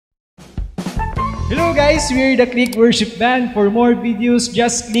Hello guys, we're the Click Worship Band. For more videos,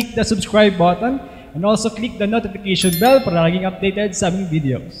 just click the subscribe button and also click the notification bell para laging updated sa aming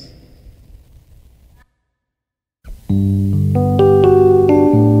videos.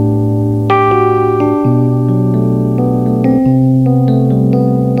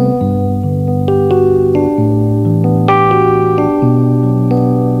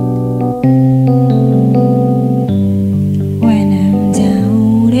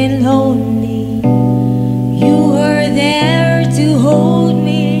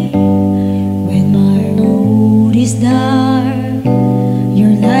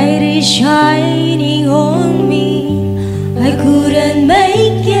 Shining on me, I couldn't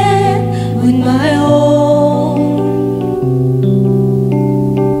make it on my own.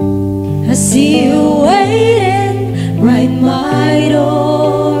 I see you waiting right my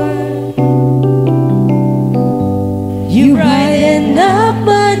door. You brightened up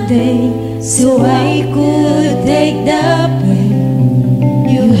my day so I could take the pain.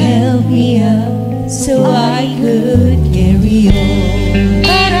 You held me up so I could carry on.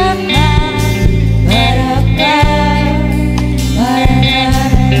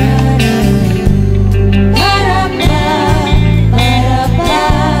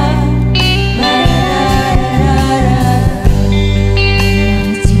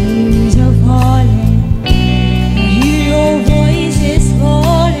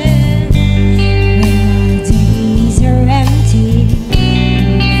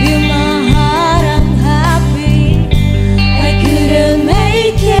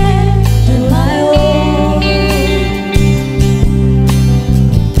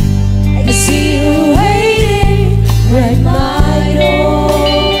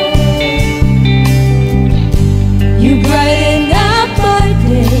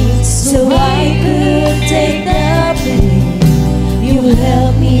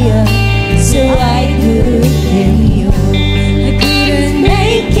 Help me up so I could carry